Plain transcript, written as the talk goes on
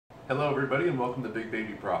Hello everybody and welcome to Big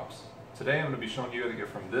Baby Props. Today I'm going to be showing you how to get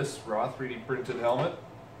from this raw 3D printed helmet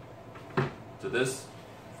to this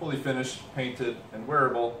fully finished, painted, and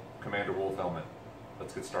wearable Commander Wolffe helmet.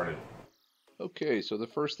 Let's get started. Okay, so the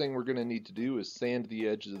first thing we're going to need to do is sand the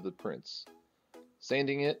edges of the prints.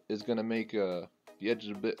 Sanding it is going to make the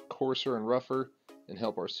edges a bit coarser and rougher and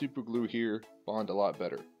help our super glue here bond a lot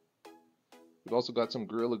better. We've also got some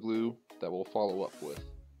Gorilla Glue that we'll follow up with.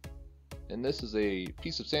 And this is a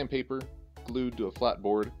piece of sandpaper glued to a flat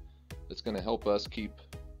board that's going to help us keep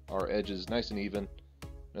our edges nice and even,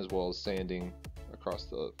 as well as sanding across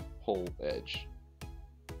the whole edge.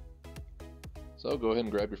 So go ahead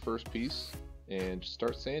and grab your first piece and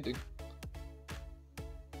start sanding.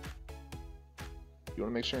 You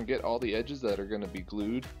want to make sure and get all the edges that are going to be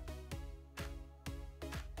glued.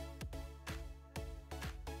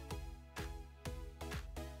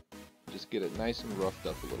 Just get it nice and roughed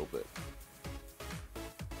up a little bit.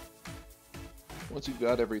 Once you've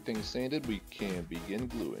got everything sanded, we can begin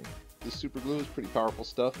gluing. This super glue is pretty powerful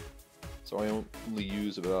stuff, so I only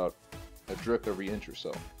use about a drip every inch or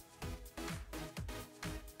so.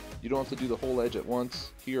 You don't have to do the whole edge at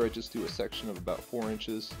once. Here I just do a section of about 4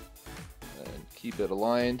 inches and keep it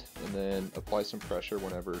aligned, and then apply some pressure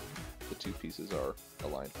whenever the two pieces are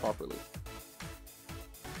aligned properly.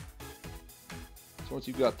 So once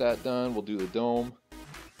you've got that done, we'll do the dome.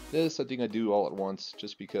 This I think I do all at once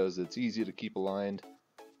just because it's easy to keep aligned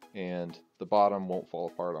and the bottom won't fall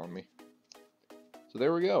apart on me. So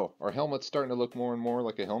there we go. Our helmet's starting to look more and more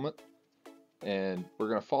like a helmet, and we're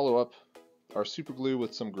going to follow up our super glue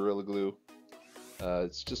with some Gorilla Glue.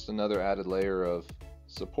 It's just another added layer of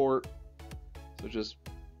support. So just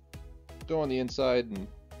go on the inside and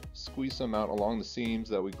squeeze some out along the seams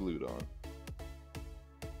that we glued on.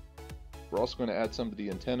 We're also going to add some to the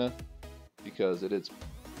antenna because it is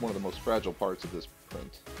one of the most fragile parts of this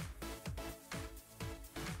print.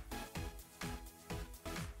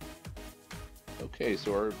 Okay,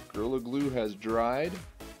 so our Gorilla Glue has dried,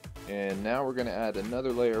 and now we're going to add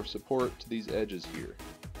another layer of support to these edges here.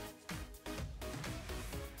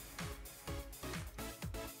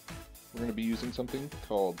 We're going to be using something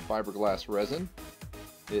called fiberglass resin.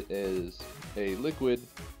 It is a liquid.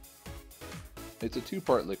 It's a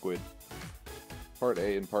two-part liquid, part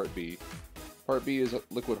A and part B. Part B is a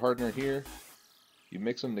liquid hardener here. You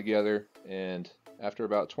mix them together, and after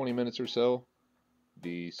about 20 minutes or so,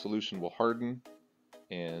 the solution will harden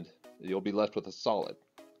and you'll be left with a solid.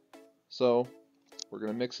 So we're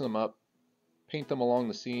going to mix them up, paint them along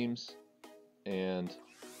the seams, and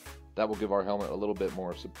that will give our helmet a little bit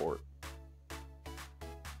more support.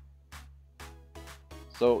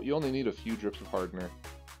 So you only need a few drips of hardener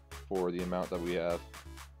for the amount that we have,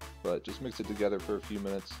 but just mix it together for a few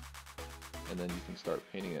minutes and then you can start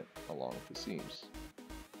painting it along the seams.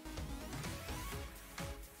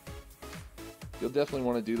 You'll definitely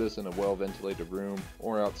want to do this in a well-ventilated room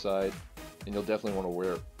or outside, and you'll definitely want to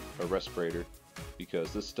wear a respirator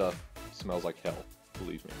because this stuff smells like hell,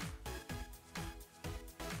 believe me.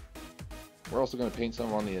 We're also going to paint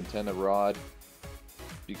some on the antenna rod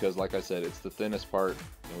because, like I said, it's the thinnest part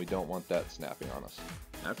and we don't want that snapping on us.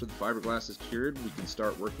 After the fiberglass is cured, we can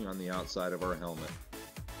start working on the outside of our helmet.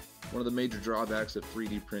 One of the major drawbacks of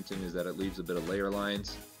 3D printing is that it leaves a bit of layer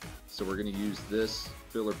lines, so we're going to use this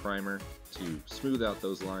filler primer to smooth out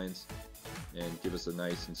those lines and give us a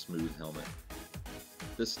nice and smooth helmet.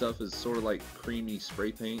 This stuff is sort of like creamy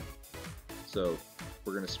spray paint, so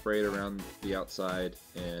we're going to spray it around the outside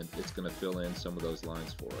and it's going to fill in some of those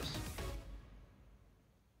lines for us.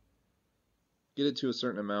 Get it to a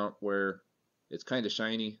certain amount where it's kind of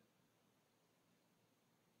shiny.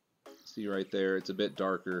 See right there, it's a bit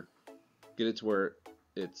darker. Get it to where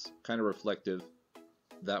it's kind of reflective.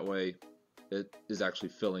 That way it is actually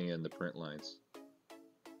filling in the print lines.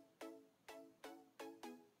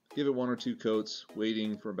 Give it 1 or 2 coats,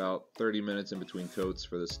 waiting for about 30 minutes in between coats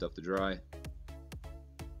for this stuff to dry.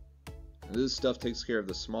 And this stuff takes care of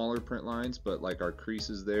the smaller print lines, but like our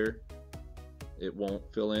creases there, it won't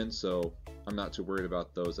fill in, so I'm not too worried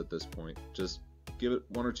about those at this point. Just give it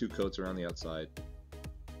 1 or 2 coats around the outside,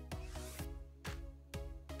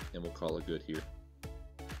 and we'll call it good here.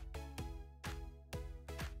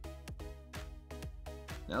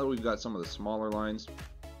 Now that we've got some of the smaller lines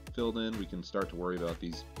filled in, we can start to worry about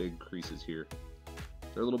these big creases here.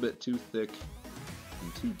 They're a little bit too thick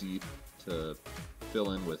and too deep to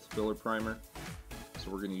fill in with filler primer,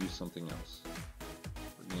 so we're going to use something else.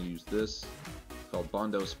 We're going to use this called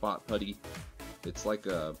Bondo Spot Putty. It's like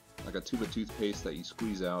a tube of toothpaste that you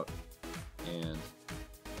squeeze out, and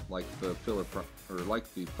like the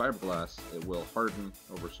fiberglass, it will harden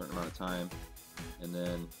over a certain amount of time, and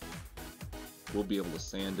then we'll be able to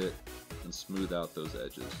sand it and smooth out those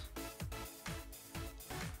edges.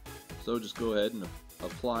 So just go ahead and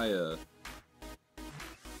apply a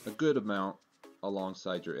good amount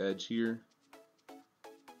alongside your edge here.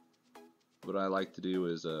 What I like to do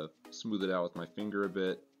is smooth it out with my finger a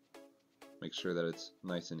bit, make sure that it's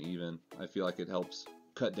nice and even. I feel like it helps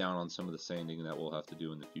cut down on some of the sanding that we'll have to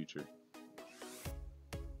do in the future.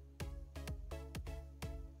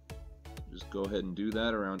 Just go ahead and do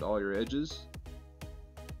that around all your edges.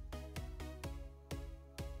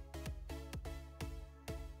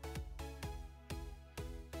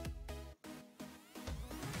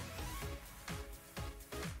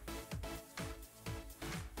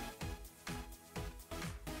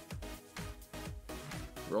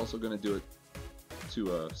 We're also going to do it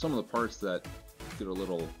to some of the parts that get a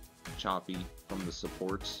little choppy from the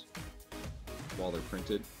supports while they're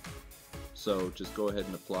printed. So just go ahead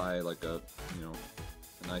and apply like a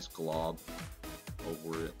nice glob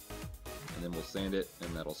over it, and then we'll sand it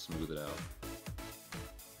and that'll smooth it out.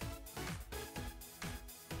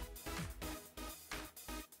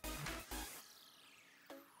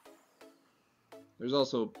 There's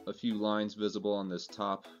also a few lines visible on this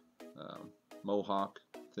top mohawk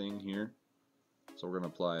thing here, so we're going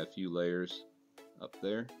to apply a few layers up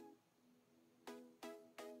there.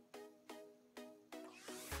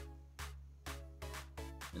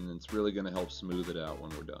 And then it's really going to help smooth it out when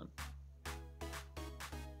we're done.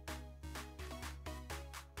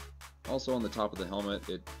 Also on the top of the helmet,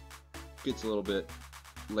 it gets a little bit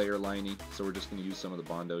layer liney, so we're just going to use some of the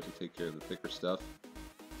Bondo to take care of the thicker stuff.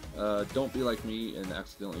 Don't be like me and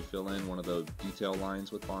accidentally fill in one of the detail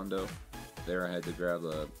lines with Bondo. There I had to grab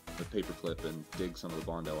the paper clip and dig some of the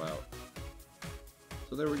Bondo out.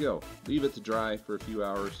 So there we go. Leave it to dry for a few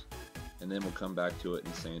hours, and then we'll come back to it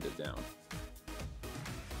and sand it down.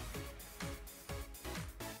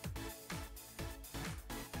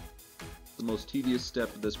 The most tedious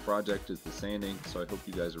step of this project is the sanding, so I hope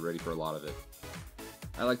you guys are ready for a lot of it.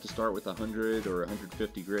 I like to start with 100 or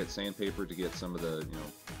 150 grit sandpaper to get some of the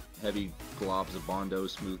heavy globs of Bondo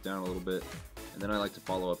smoothed down a little bit, and then I like to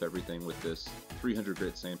follow up everything with this 300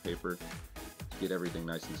 grit sandpaper to get everything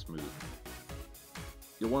nice and smooth.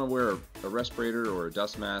 You'll want to wear a respirator or a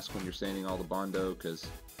dust mask when you're sanding all the Bondo because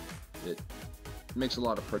it makes a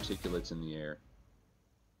lot of particulates in the air.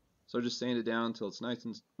 So just sand it down until it's nice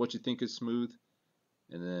and what you think is smooth,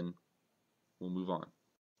 and then we'll move on.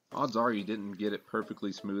 Odds are you didn't get it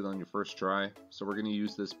perfectly smooth on your first try, so we're going to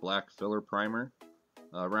use this black filler primer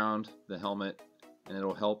around the helmet, and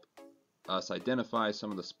it'll help us identify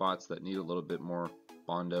some of the spots that need a little bit more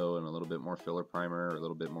Bondo and a little bit more filler primer or a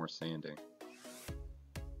little bit more sanding.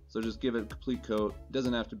 So just give it a complete coat. It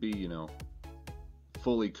doesn't have to be,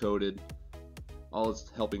 fully coated. All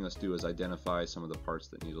it's helping us do is identify some of the parts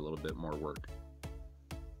that need a little bit more work.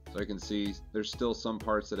 So I can see there's still some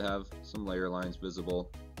parts that have some layer lines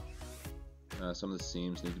visible. Some of the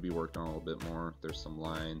seams need to be worked on a little bit more. There's some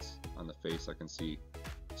lines on the face I can see.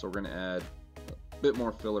 So we're going to add a bit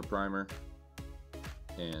more filler primer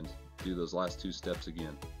and do those last two steps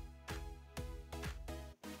again.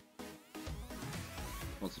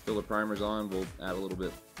 Once the filler primer's on, we'll add a little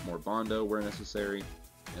bit more Bondo where necessary,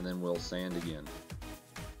 and then we'll sand again.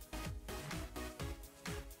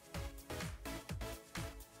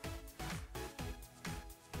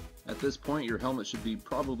 At this point, your helmet should be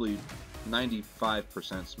probably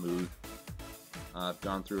 95% smooth. I've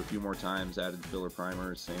gone through a few more times, added filler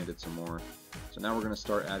primer, sanded some more. So now we're going to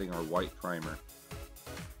start adding our white primer.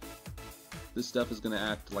 This stuff is going to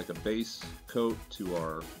act like a base coat to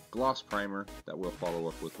our gloss primer that we'll follow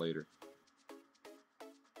up with later.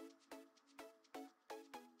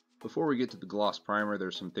 Before we get to the gloss primer,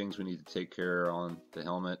 there's some things we need to take care of on the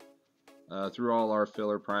helmet. Through all our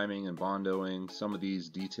filler priming and Bondoing, some of these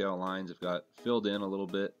detail lines have got filled in a little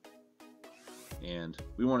bit, and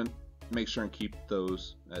we want to make sure and keep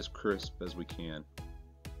those as crisp as we can.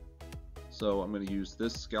 So I'm going to use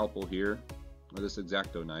this scalpel here, or this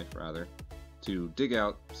X-Acto knife rather, to dig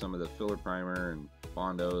out some of the filler primer and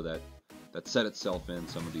Bondo that set itself in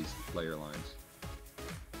some of these layer lines.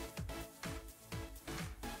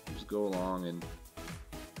 Just go along and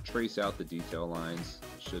trace out the detail lines.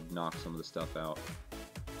 Should knock some of the stuff out.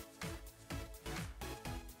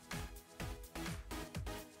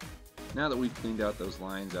 Now that we've cleaned out those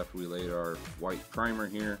lines after we laid our white primer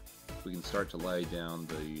here, we can start to lay down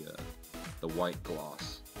the white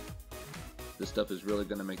gloss. This stuff is really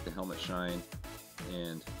going to make the helmet shine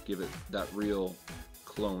and give it that real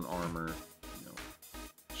clone armor,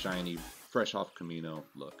 shiny, fresh off Camino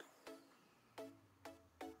look.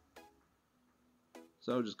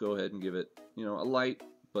 So just go ahead and give it, a light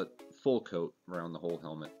but full coat around the whole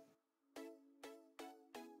helmet.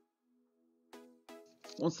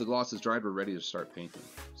 Once the gloss is dried, we're ready to start painting.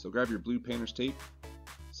 So grab your blue painter's tape,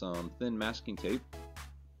 some thin masking tape,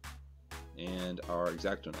 and our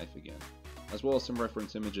X-Acto knife again, as well as some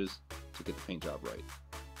reference images to get the paint job right.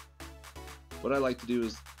 What I like to do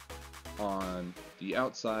is on the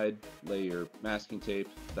outside lay your masking tape,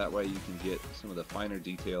 that way you can get some of the finer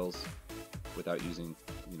details without using,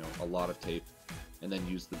 a lot of tape, and then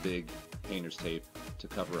use the big painter's tape to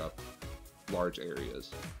cover up large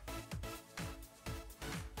areas.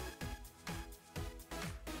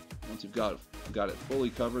 Once you've got it fully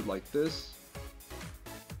covered like this,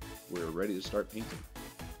 we're ready to start painting.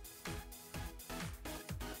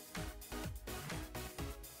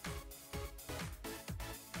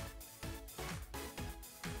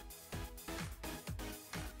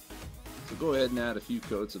 So go ahead and add a few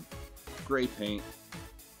coats of gray paint,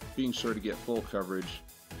 being sure to get full coverage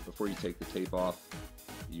before you take the tape off.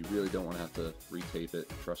 You really don't want to have to retape it,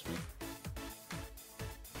 trust me.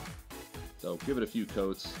 So give it a few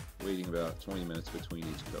coats, waiting about 20 minutes between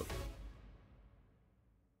each coat.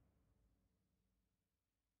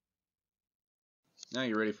 Now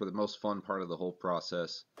you're ready for the most fun part of the whole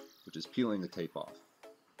process, which is peeling the tape off.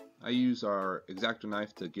 I use our X-Acto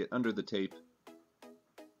knife to get under the tape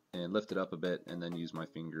and lift it up a bit, and then use my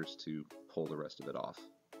fingers to pull the rest of it off.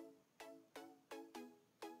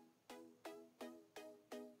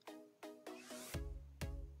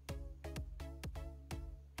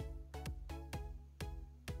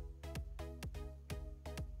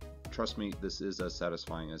 Trust me, this is as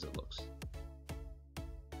satisfying as it looks.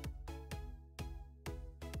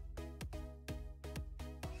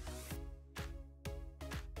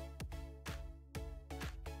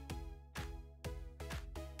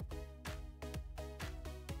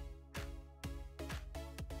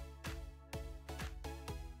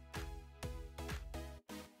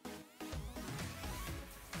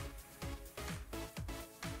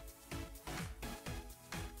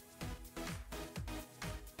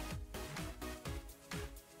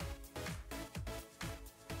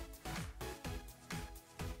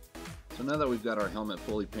 So now that we've got our helmet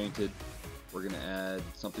fully painted, we're going to add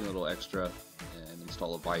something a little extra and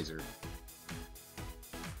install a visor.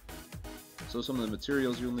 So some of the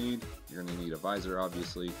materials you'll need, you're going to need a visor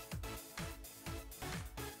obviously,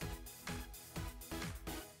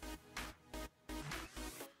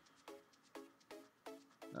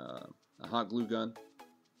 a hot glue gun,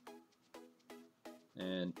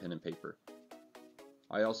 and pen and paper.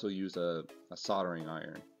 I also use a soldering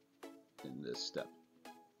iron in this step.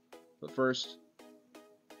 But first,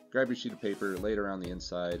 grab your sheet of paper, lay it around the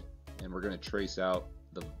inside, and we're going to trace out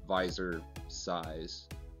the visor size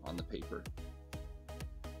on the paper.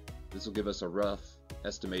 This will give us a rough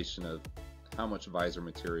estimation of how much visor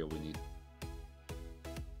material we need.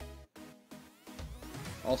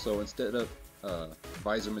 Also, instead of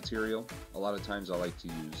visor material, a lot of times I like to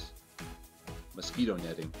use mosquito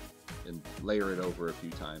netting and layer it over a few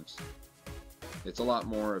times. It's a lot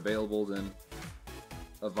more available than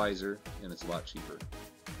a visor, and it's a lot cheaper.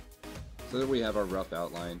 So that we have our rough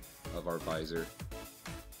outline of our visor.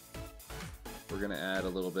 We're going to add a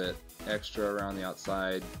little bit extra around the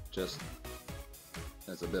outside, just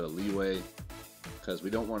as a bit of leeway, because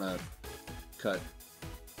we don't want to cut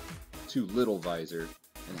too little visor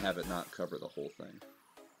and have it not cover the whole thing.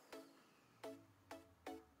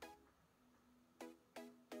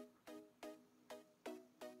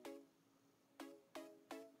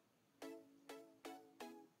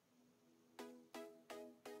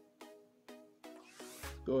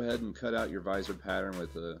 Go ahead and cut out your visor pattern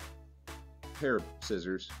with a pair of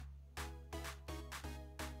scissors,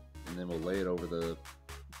 and then we'll lay it over the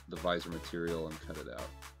visor material and cut it out.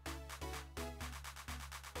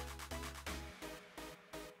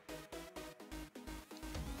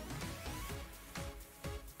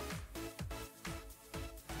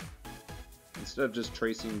 Instead of just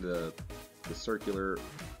tracing the circular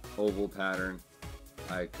oval pattern,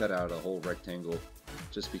 I cut out a whole rectangle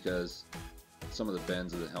just because some of the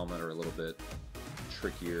bends of the helmet are a little bit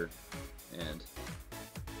trickier and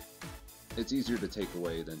it's easier to take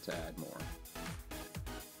away than to add more.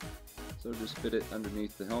 So just fit it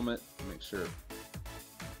underneath the helmet, make sure it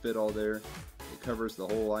fit all there. It covers the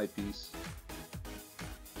whole eyepiece,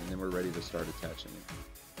 and then we're ready to start attaching it.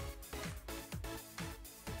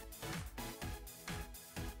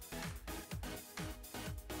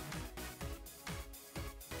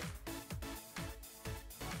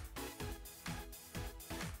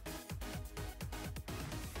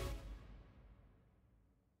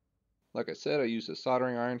 Like I said, I used a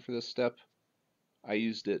soldering iron for this step. I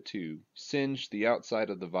used it to singe the outside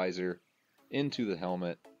of the visor into the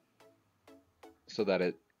helmet so that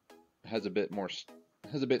it has a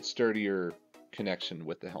bit sturdier connection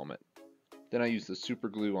with the helmet. Then I use the super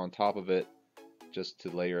glue on top of it just to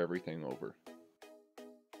layer everything over.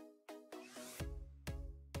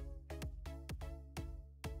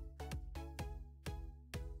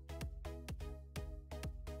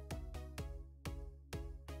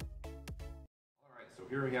 Alright, so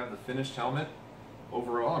here we have the finished helmet.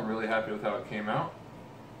 Overall, I'm really happy with how it came out.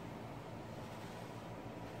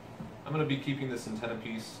 I'm going to be keeping this antenna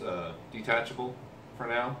piece detachable for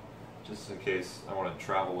now, just in case I want to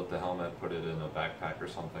travel with the helmet, put it in a backpack or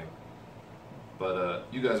something. But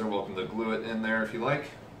you guys are welcome to glue it in there if you like.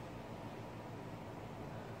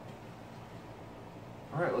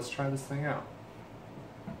 Alright, let's try this thing out.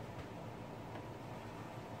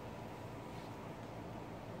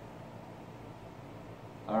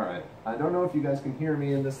 Alright, I don't know if you guys can hear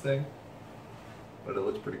me in this thing, but it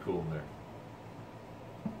looks pretty cool in there.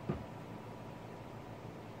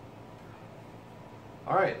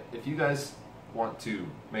 Alright, if you guys want to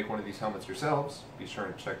make one of these helmets yourselves, be sure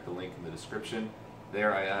and check the link in the description.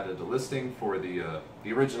 There I added a listing for the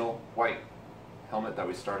original white helmet that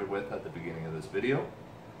we started with at the beginning of this video.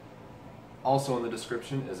 Also in the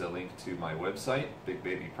description is a link to my website, Big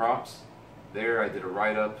Baby Props. There I did a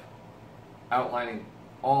write-up outlining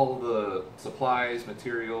all the supplies,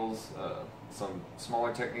 materials, some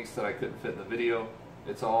smaller techniques that I couldn't fit in the video.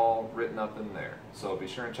 It's all written up in there, so be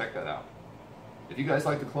sure and check that out. If you guys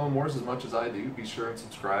like the Clone Wars as much as I do, be sure and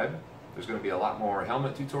subscribe. There's going to be a lot more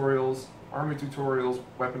helmet tutorials, armor tutorials,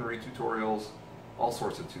 weaponry tutorials, all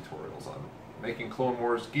sorts of tutorials on making Clone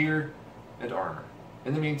Wars gear and armor.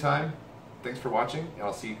 In the meantime, thanks for watching, and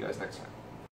I'll see you guys next time.